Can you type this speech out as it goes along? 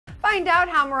Find out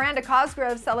how Miranda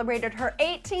Cosgrove celebrated her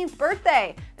 18th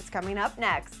birthday. It's coming up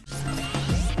next.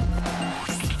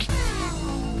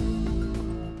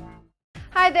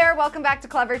 Hi there, welcome back to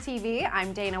ClevverTV.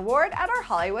 I'm Dana Ward at our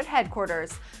Hollywood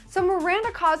headquarters. So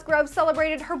Miranda Cosgrove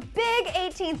celebrated her big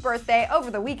 18th birthday over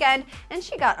the weekend, and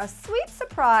she got a sweet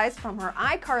surprise from her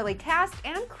iCarly cast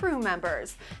and crew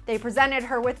members. They presented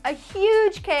her with a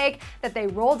huge cake that they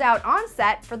rolled out on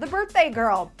set for the birthday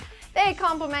girl. They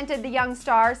complimented the young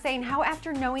star, saying how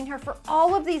after knowing her for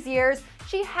all of these years,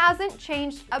 she hasn't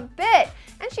changed a bit,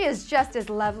 and she is just as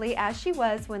lovely as she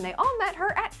was when they all met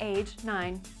her at age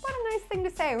 9. What a nice thing to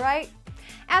say, right?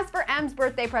 As for M's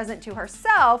birthday present to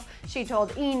herself, she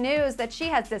told E! News that she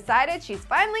has decided she's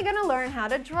finally going to learn how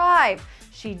to drive.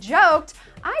 She joked,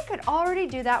 "I could already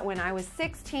do that when I was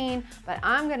 16, but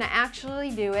I'm going to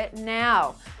actually do it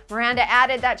now." Miranda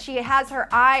added that she has her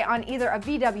eye on either a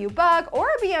VW Bug or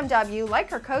a BMW like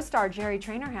her co-star Jerry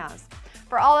Trainer has.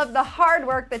 For all of the hard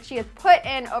work that she has put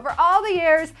in over all the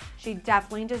years, she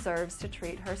definitely deserves to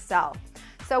treat herself.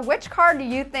 So which car do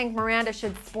you think Miranda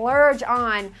should splurge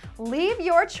on? Leave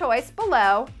your choice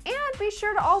below, and be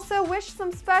sure to also wish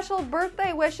some special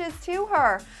birthday wishes to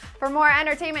her. For more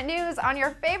entertainment news on your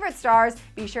favorite stars,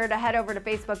 be sure to head over to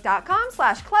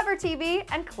facebook.com/ClevverTV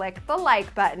and click the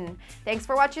like button. Thanks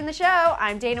for watching the show.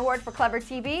 I'm Dana Ward for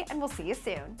ClevverTV, and we'll see you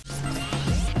soon.